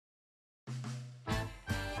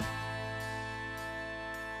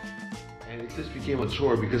And it just became a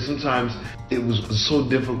chore because sometimes it was so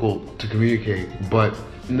difficult to communicate. But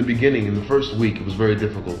in the beginning, in the first week, it was very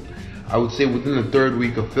difficult. I would say within the third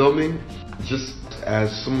week of filming, just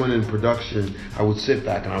as someone in production, I would sit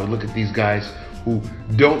back and I would look at these guys who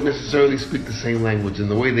don't necessarily speak the same language, and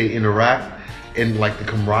the way they interact and like the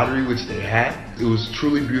camaraderie which they had, it was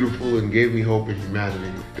truly beautiful and gave me hope in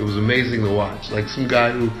humanity. It was amazing to watch. Like some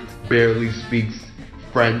guy who barely speaks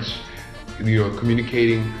French,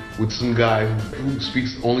 communicating with some guy who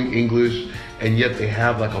speaks only English, and yet they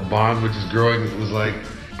have like a bond which is growing. It was like,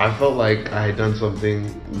 I felt like I had done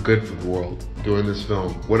something good for the world doing this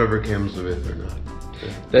film, whatever comes of it or not.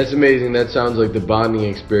 Yeah. That's amazing. That sounds like the bonding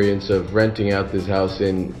experience of renting out this house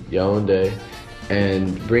in Yaoundé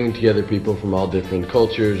and bringing together people from all different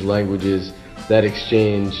cultures, languages. That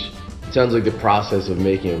exchange, it sounds like the process of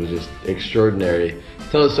making it was just extraordinary.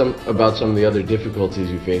 Tell us about some of the other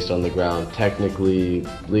difficulties you faced on the ground, technically,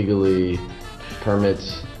 legally,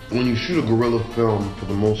 permits. When you shoot a guerrilla film, for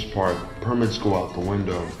the most part, permits go out the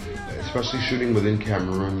window. Especially shooting within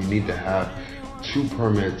Cameroon, you need to have 2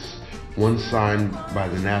 permits, one signed by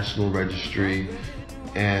the National Registry,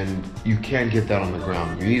 and you can't get that on the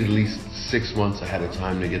ground. You need at least 6 months ahead of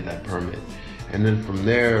time to get that permit. And then from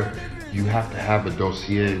there, you have to have a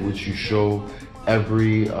dossier which you show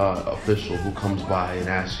every official who comes by and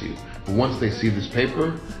asks you. But once they see this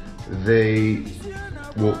paper, they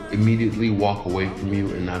will immediately walk away from you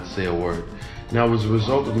and not say a word. Now, as a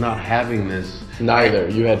result of not having this, You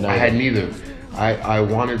had neither. I had neither.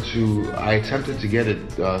 I attempted to get it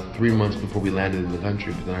 3 months before we landed in the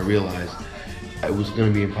country, but then I realized it was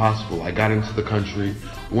going to be impossible. I got into the country,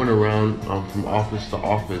 went around from office to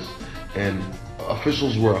office, and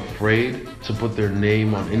officials were afraid to put their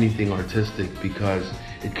name on anything artistic because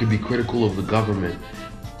it could be critical of the government.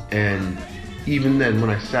 And even then, when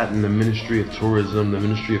I sat in the Ministry of Tourism, the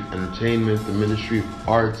Ministry of Entertainment, the Ministry of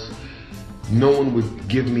Arts, no one would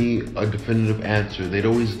give me a definitive answer. They'd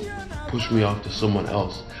always push me off to someone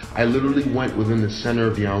else. I literally went within the center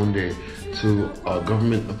of Yaoundé to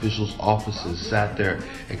government officials' offices, sat there,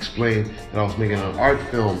 explained that I was making an art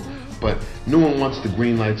film, but no one wants to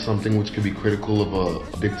greenlight something which could be critical of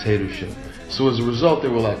a dictatorship. So as a result, they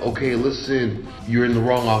were like, okay, listen, you're in the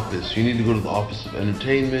wrong office. You need to go to the Office of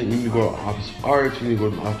Entertainment, you need to go to the Office of Arts, you need to go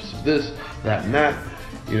to the Office of this, that, and that.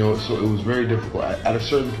 So it was very difficult. At a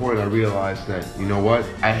certain point, I realized that, you know what,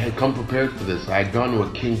 I had come prepared for this. I had gone to a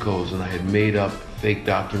Kinko's and I had made up fake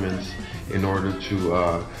documents in order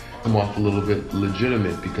to come off a little bit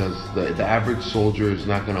legitimate, because the average soldier is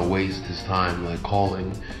not going to waste his time like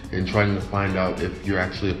calling and trying to find out if you're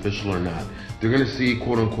actually official or not. They're going to see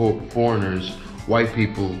quote unquote foreigners, white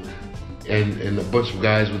people, and a bunch of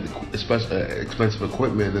guys with expensive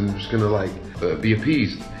equipment, and they're just going to be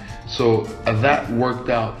appeased. So that worked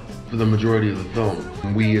out for the majority of the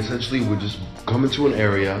film. We essentially would just come into an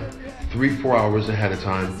area 3-4 hours ahead of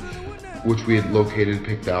time, which we had located,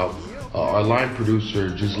 picked out. Our line producer,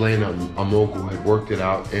 Ghislaine Amogu, had worked it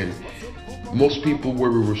out, and most people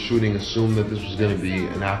where we were shooting assumed that this was going to be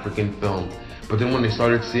an African film. But then when they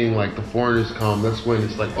started seeing like the foreigners come, that's when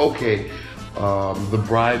it's like, okay, the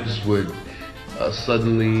bribes would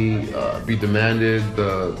suddenly be demanded.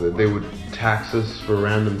 They would tax us for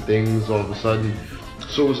random things all of a sudden.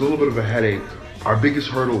 So it was a little bit of a headache. Our biggest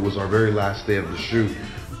hurdle was our very last day of the shoot,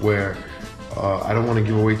 where I don't want to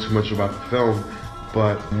give away too much about the film,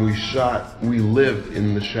 but we lived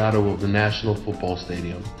in the shadow of the National Football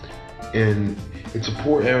Stadium. And it's a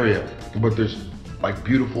poor area, but there's like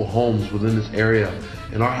beautiful homes within this area.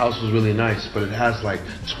 And our house was really nice, but it has like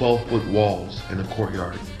 12-foot walls and a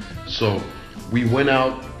courtyard. So we went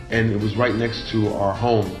out, and it was right next to our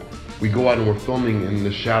home. We go out and we're filming in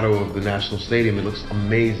the shadow of the National Stadium. It looks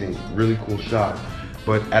amazing, really cool shot.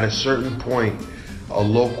 But at a certain point, a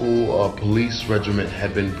local police regiment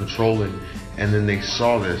had been patrolling, and then they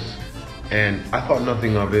saw this, and I thought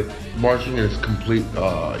nothing of it. Marching in his complete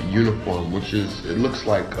uniform, which is, it looks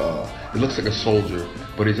like a soldier,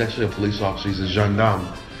 but he's actually a police officer. He's a gendarme.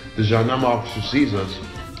 The gendarme officer sees us,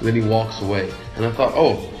 then he walks away, and I thought,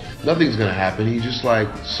 oh, nothing's gonna happen. He just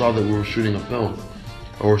saw that we were shooting a film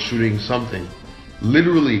or shooting something.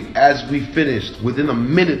 Literally, as we finished, within a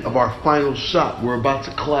minute of our final shot, we're about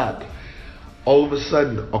to clap. All of a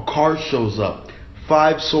sudden, a car shows up.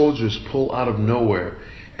 5 soldiers pull out of nowhere,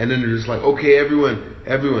 and then they're just like, okay,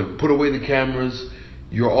 everyone, put away the cameras.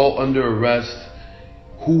 You're all under arrest.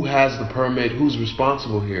 Who has the permit? Who's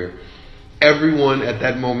responsible here? Everyone at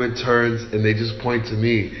that moment turns and they just point to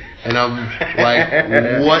me. And I'm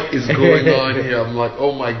like, what is going on here? I'm like,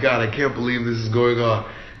 oh my God, I can't believe this is going on.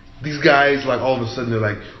 These guys, like, all of a sudden, they're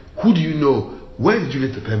like, who do you know? where did you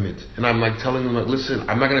get the permit? And I'm like telling them, like, listen,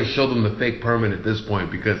 I'm not going to show them the fake permit at this point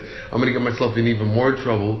because I'm going to get myself in even more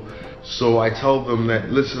trouble. So I tell them that,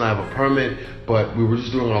 listen, I have a permit, but we were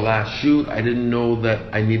just doing our last shoot. I didn't know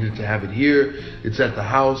that I needed to have it here. It's at the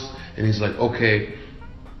house. And he's like, okay,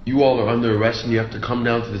 you all are under arrest and you have to come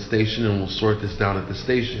down to the station and we'll sort this down at the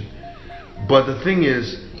station. But the thing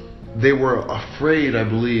is, they were afraid, I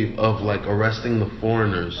believe, of like arresting the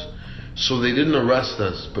foreigners. So they didn't arrest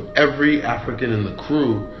us, but every African in the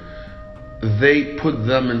crew, they put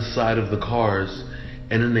them inside of the cars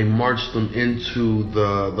and then they marched them into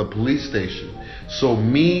the police station. So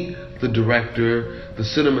me, the director, the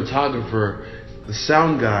cinematographer, the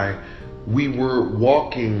sound guy, we were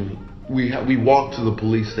walking. We walked to the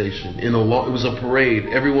police station in a it was a parade.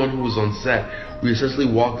 Everyone who was on set, we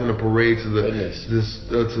essentially walked in a parade to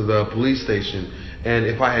the police station. And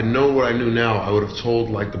if I had known what I knew now, I would have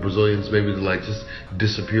told like the Brazilians maybe to like just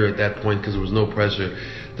disappear at that point because there was no pressure.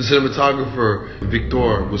 The cinematographer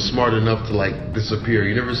Victor was smart enough to like disappear.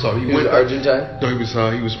 You never saw. He was Argentine? No,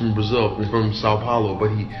 he was from Brazil. He was from Sao Paulo.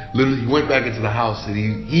 But he went back into the house and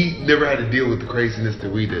he never had to deal with the craziness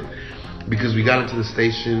that we did because we got into the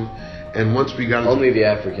station. And once we got into only the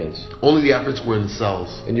Africans were in the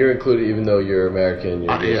cells. And you're included even though you're American.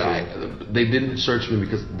 They didn't search me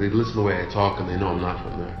because they listen to the way I talk and they know I'm not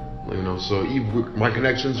from there. You know, so my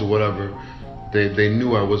connections or whatever, they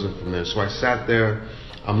knew I wasn't from there. So I sat there,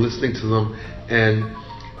 I'm listening to them, and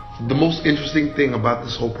the most interesting thing about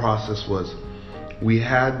this whole process was we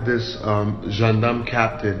had this gendarme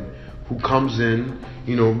captain who comes in,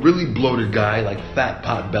 you know, really bloated guy, like fat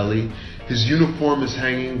pot belly. His uniform is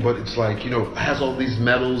hanging, but it's like, you know, has all these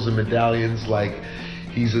medals and medallions, like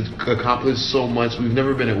he's accomplished so much. We've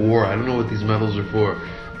never been at war. I don't know what these medals are for,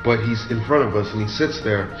 but he's in front of us and he sits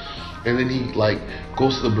there and then he like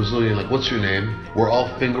goes to the Brazilian, like, what's your name? We're all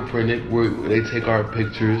fingerprinted. They take our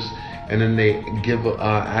pictures and then they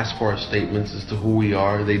ask for our statements as to who we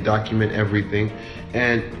are. They document everything.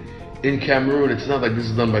 And in Cameroon, it's not like this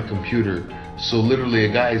is done by computer. So literally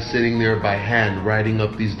a guy is sitting there by hand writing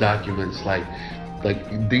up these documents, like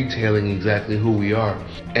detailing exactly who we are.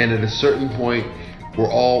 And at a certain point,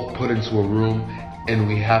 we're all put into a room and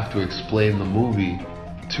we have to explain the movie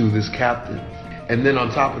to this captain. And then on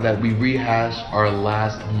top of that, we rehash our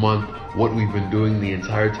last month, what we've been doing the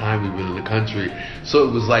entire time we've been in the country. So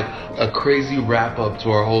it was like a crazy wrap up to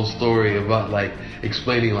our whole story about like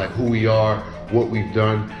explaining like who we are, what we've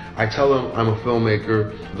done. I tell him I'm a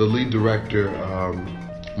filmmaker. The lead director,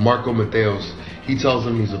 Marco Mateos, he tells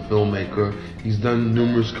him he's a filmmaker. He's done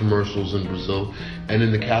numerous commercials in Brazil. And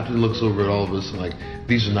then the captain looks over at all of us and like,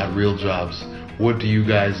 these are not real jobs. What do you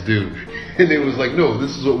guys do? And it was like, no,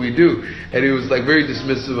 this is what we do. And it was like very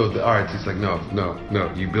dismissive of the arts. He's like, no,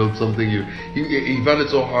 you build something. He found it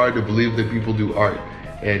so hard to believe that people do art.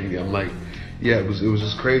 And I'm like, yeah, it was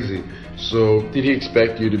just crazy. So did he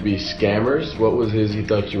expect you to be scammers? What was he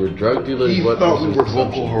thought you were drug dealers? He thought we were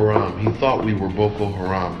Boko Haram. He thought we were Boko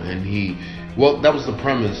Haram, and well, that was the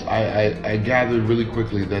premise. I gathered really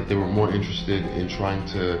quickly that they were more interested in trying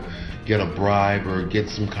to get a bribe or get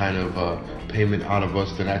some kind of payment out of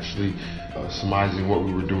us than actually surmising what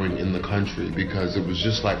we were doing in the country, because it was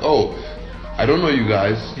just like, oh, I don't know you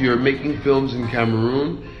guys. You're making films in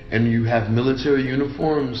Cameroon and you have military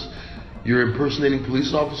uniforms. You're impersonating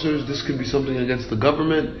police officers. This could be something against the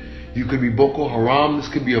government. You could be Boko Haram. This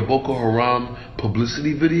could be a Boko Haram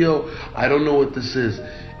publicity video. I don't know what this is.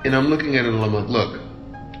 And I'm looking at it and I'm like, look,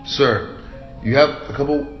 sir, you have a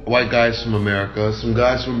couple white guys from America, some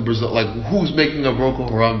guys from Brazil. Like, who's making a Boko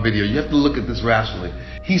Haram video? You have to look at this rationally.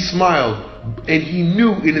 He smiled and he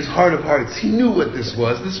knew in his heart of hearts, he knew what this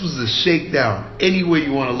was. This was a shakedown, any way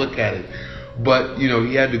you want to look at it. But, you know,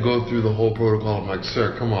 he had to go through the whole protocol. I'm like,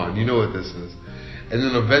 sir, come on, you know what this is. And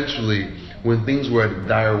then eventually, when things were at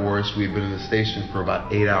dire worst, we had been in the station for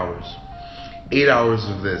about 8 hours. 8 hours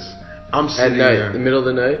of this. I'm sitting there. The middle of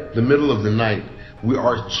the night? The middle of the night.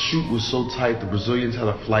 Our shoot was so tight, the Brazilians had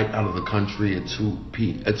a flight out of the country at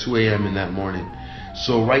 2 a.m. in that morning.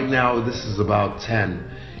 So right now, this is about 10,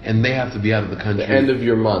 and they have to be out of the country. The end of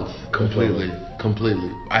your month. Completely.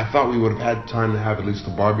 I thought we would have had time to have at least a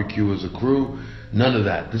barbecue as a crew. None of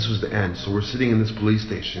that. This was the end. So we're sitting in this police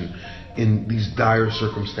station in these dire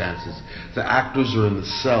circumstances. The actors are in the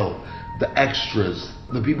cell. The extras.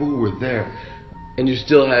 The people who were there. And you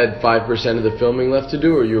still had 5% of the filming left to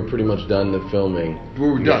do, or you were pretty much done the filming? We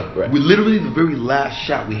were done. Right. We literally, the very last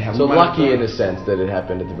shot we had. So lucky in a sense that it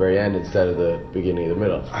happened at the very end instead of the beginning of the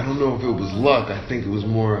middle. I don't know if it was luck. I think it was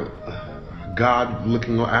more God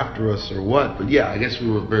looking after us or what. But yeah, I guess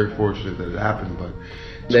we were very fortunate that it happened. But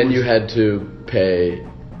then you had to pay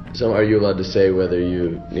So are you allowed to say whether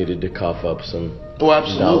you needed to cough up some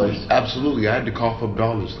absolutely. dollars? Absolutely. I had to cough up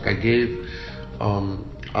dollars. Like I gave,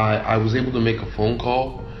 I was able to make a phone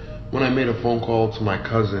call. When I made a phone call to my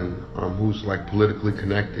cousin, who's like politically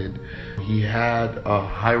connected, he had a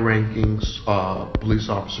high-ranking police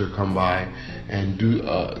officer come by and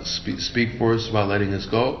speak for us about letting us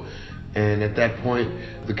go. And at that point,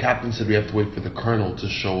 the captain said we have to wait for the colonel to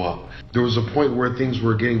show up. There was a point where things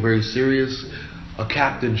were getting very serious. A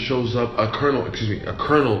captain shows up, a colonel,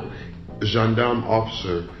 gendarme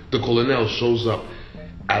officer, the colonel shows up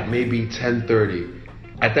at maybe 10:30.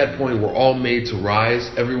 At that point, we're all made to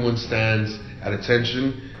rise. Everyone stands at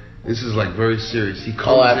attention. This is like very serious. He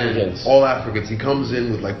comes all Africans. He comes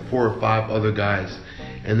in with like 4 or 5 other guys,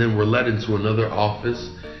 and then we're led into another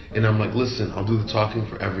office. And I'm like, listen, I'll do the talking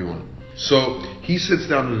for everyone. So he sits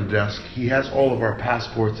down at the desk. He has all of our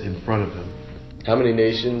passports in front of him. How many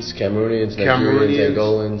nations? Cameroonians, Nigerians,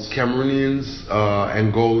 Angolans? Cameroonians,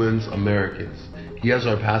 Angolans, Americans. He has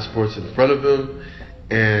our passports in front of him,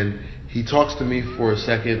 and he talks to me for a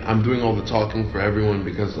second. I'm doing all the talking for everyone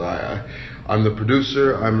because I'm the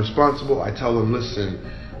producer. I'm responsible. I tell him, listen,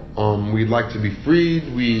 we'd like to be freed.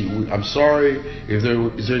 I'm sorry. Is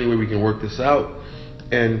there any way we can work this out?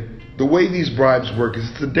 And the way these bribes work is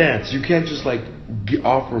it's a dance. You can't just like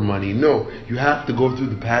offer money. No, you have to go through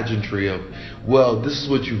the pageantry of, well, this is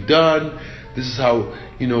what you've done. This is how,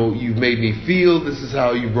 you've made me feel. This is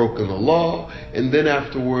how you've broken the law. And then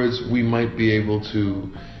afterwards, we might be able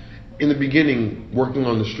to, in the beginning, working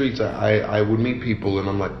on the streets, I would meet people and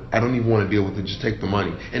I'm like, I don't even want to deal with it. Just take the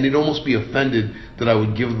money. And they'd almost be offended that I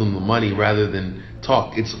would give them the money rather than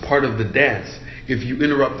talk. It's part of the dance. If you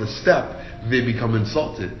interrupt the step, they become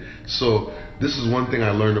insulted. So this is one thing I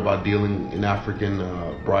learned about dealing in African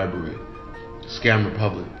bribery. Scam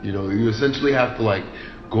Republique. You essentially have to like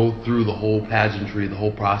go through the whole pageantry, the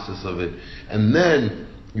whole process of it, and then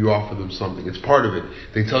you offer them something. It's part of it.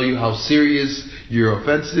 They tell you how serious your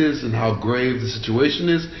offense is and how grave the situation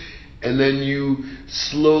is, and then you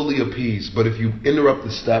slowly appease. But if you interrupt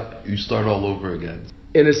the step, you start all over again.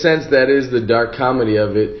 In a sense, that is the dark comedy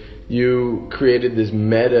of it. You created this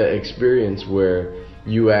meta experience where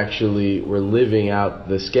you actually were living out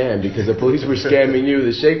the scam because the police were scamming you,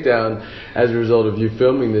 the shakedown, as a result of you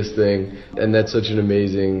filming this thing. And that's such an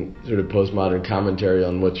amazing sort of postmodern commentary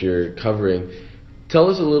on what you're covering. Tell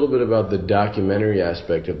us a little bit about the documentary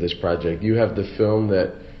aspect of this project. You have the film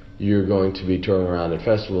that you're going to be touring around at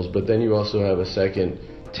festivals, but then you also have a second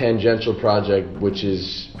tangential project, which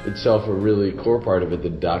is itself a really core part of it, the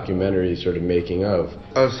documentary sort of making of.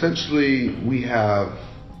 Essentially, we have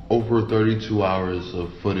over 32 hours of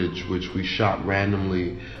footage which we shot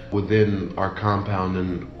randomly within our compound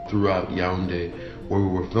and throughout Yaoundé where we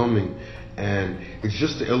were filming. And it's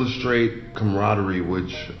just to illustrate camaraderie,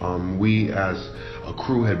 which we as a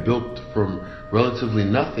crew had built from relatively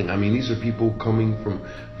nothing. I mean, these are people coming from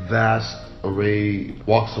vast array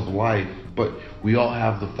walks of life, but we all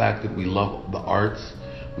have the fact that we love the arts.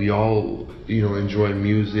 We all, enjoy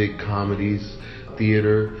music, comedies,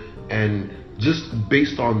 theater, and just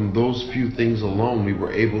based on those few things alone, we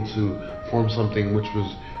were able to form something which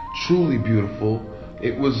was truly beautiful.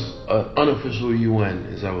 It was an unofficial UN,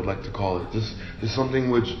 as I would like to call it. Just something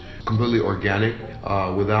which completely organic,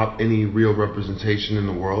 without any real representation in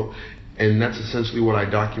the world. And that's essentially what I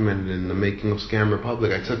documented in the making of Scam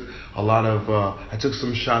Republique. I took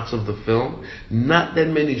some shots of the film, not that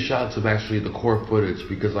many shots of actually the core footage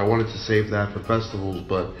because I wanted to save that for festivals,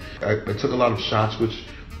 but I took a lot of shots which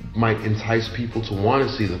might entice people to want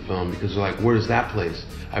to see the film because they're like, where is that place?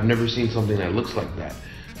 I've never seen something that looks like that.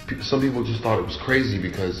 Some people just thought it was crazy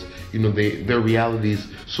because, their reality is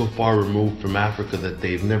so far removed from Africa that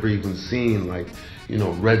they've never even seen, like,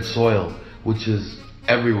 red soil, which is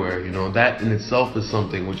everywhere. That in itself is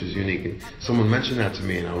something which is unique. And someone mentioned that to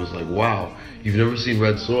me and I was like, wow, you've never seen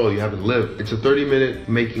red soil, you haven't lived. It's a 30-minute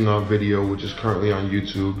making of video which is currently on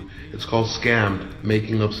YouTube. It's called Scammed,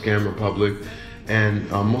 Making of Scam Republique. And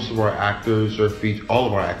most of our actors all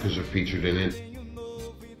of our actors are featured in it.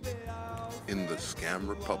 In the Scam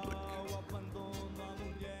Republique,